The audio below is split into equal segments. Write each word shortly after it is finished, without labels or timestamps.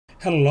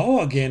Hello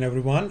again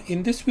everyone.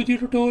 In this video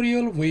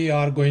tutorial we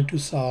are going to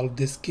solve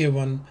this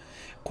given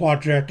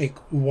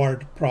quadratic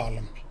word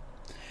problem.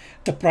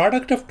 The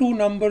product of two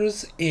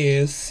numbers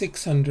is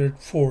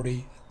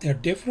 640. Their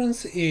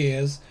difference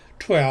is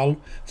 12.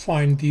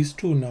 Find these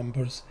two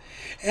numbers.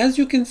 As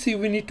you can see,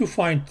 we need to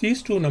find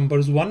these two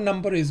numbers. One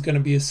number is going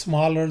to be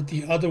smaller,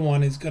 the other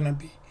one is going to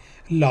be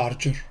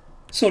larger.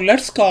 So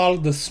let's call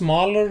the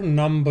smaller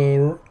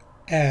number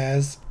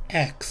as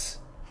x.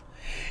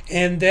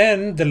 And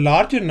then the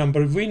larger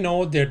number, we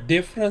know their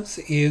difference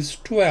is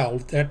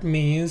 12. That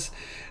means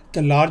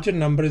the larger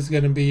number is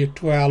going to be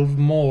 12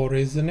 more,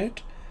 isn't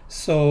it?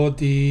 So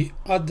the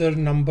other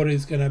number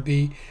is going to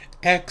be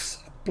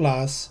x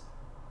plus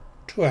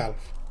 12.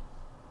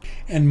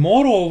 And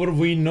moreover,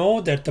 we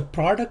know that the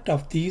product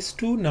of these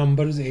two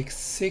numbers is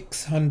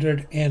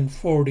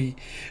 640.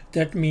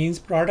 That means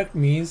product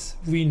means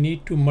we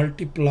need to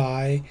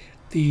multiply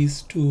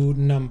these two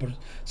numbers.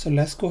 So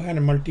let's go ahead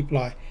and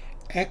multiply.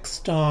 X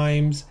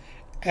times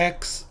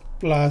x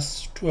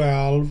plus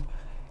 12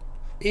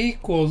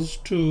 equals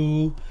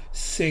to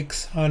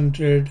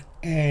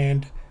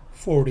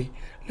 640.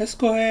 Let's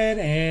go ahead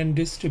and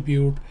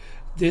distribute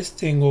this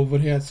thing over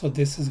here. So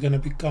this is going to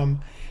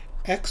become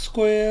x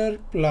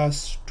squared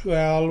plus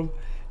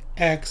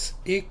 12x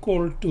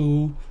equal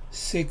to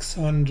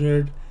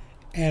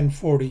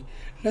 640.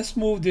 Let's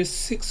move this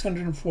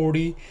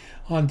 640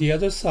 on the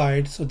other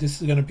side. So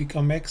this is going to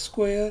become x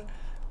squared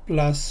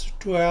plus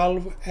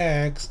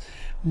 12x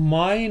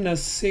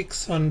minus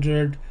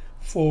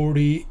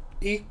 640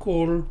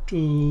 equal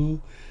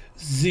to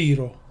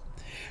 0.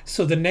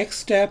 So the next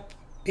step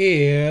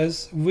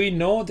is, we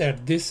know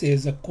that this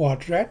is a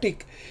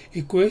quadratic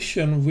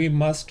equation. We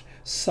must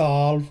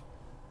solve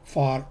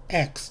for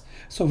x.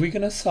 So we're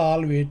going to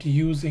solve it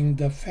using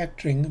the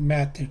factoring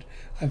method.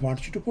 I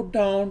want you to put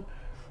down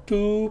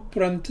 2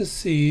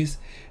 parentheses,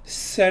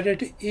 set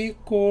it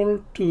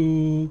equal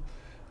to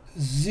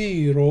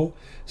 0.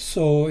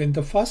 So in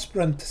the first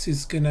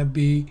parenthesis gonna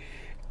be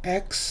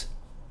x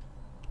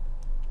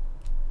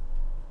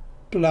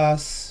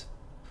plus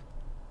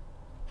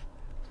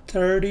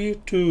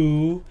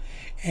 32,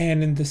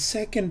 and in the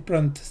second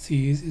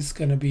parenthesis is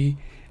gonna be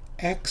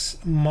x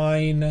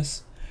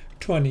minus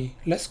 20.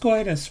 Let's go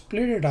ahead and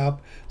split it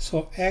up.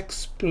 So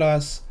x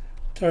plus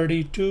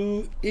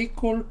 32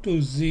 equal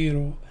to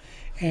 0,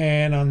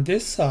 and on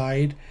this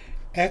side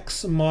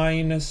x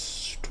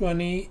minus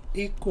 20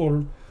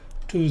 equal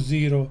to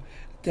 0.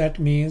 That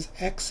means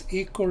x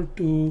equal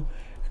to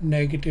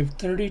negative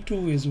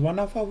 32 is one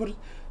of our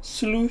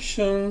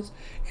solutions,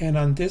 and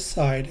on this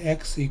side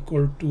x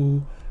equal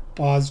to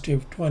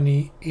positive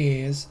 20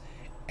 is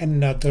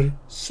another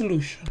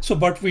solution. So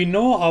but we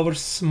know our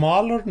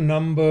smaller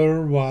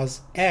number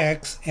was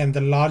x and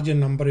the larger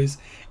number is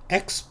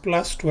x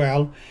plus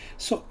 12.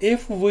 So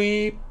if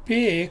we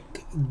pick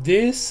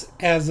this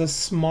as a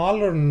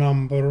smaller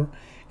number,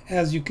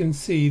 as you can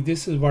see,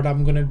 this is what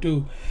I'm going to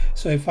do.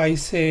 So if I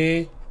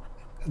say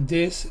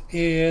this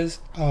is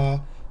a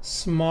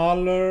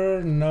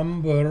smaller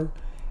number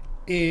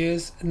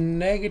is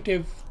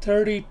negative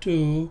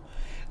 32,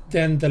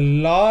 then the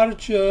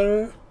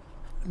larger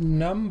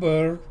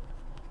number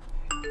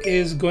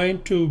is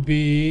going to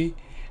be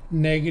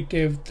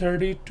negative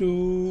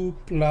 32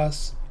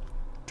 plus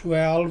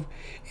 12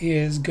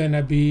 is going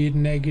to be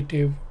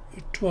negative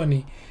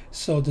 20.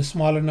 So the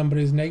smaller number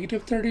is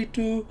negative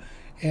 32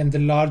 and the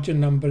larger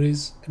number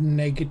is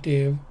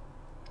negative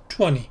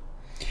 20.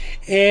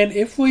 And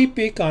if we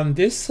pick on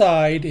this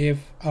side,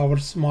 if our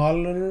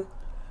smaller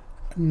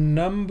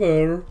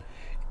number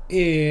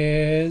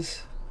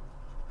is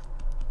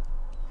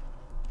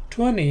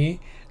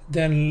 20,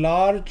 then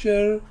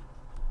larger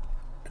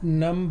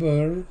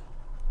number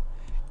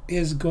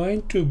is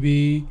going to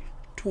be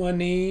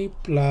 20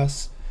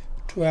 plus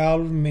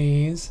 12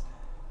 means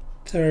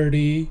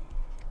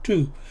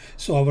 32.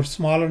 So our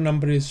smaller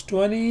number is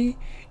 20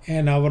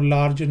 and our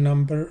larger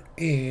number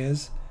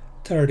is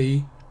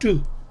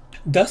 32.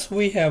 Thus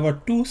we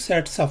have two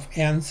sets of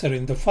answer.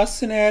 In the first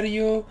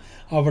scenario,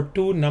 our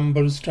two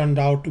numbers turned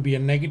out to be a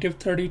negative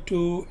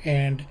 32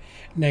 and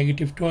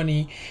negative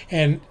 20,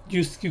 and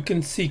you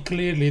can see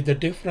clearly the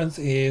difference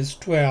is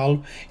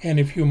 12, and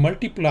if you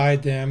multiply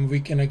them we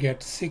can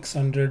get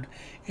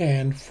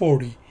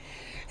 640.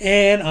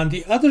 And on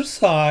the other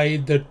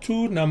side, the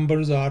two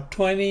numbers are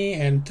 20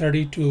 and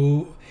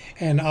 32,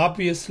 and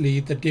obviously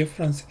the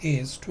difference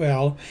is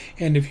 12,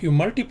 and if you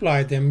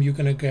multiply them you're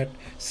going to get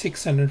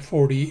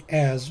 640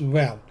 as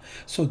well.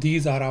 So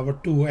these are our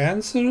two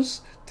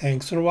answers.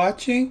 Thanks for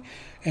watching,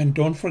 and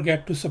don't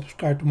forget to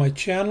subscribe to my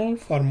channel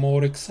for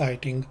more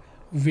exciting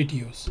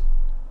videos.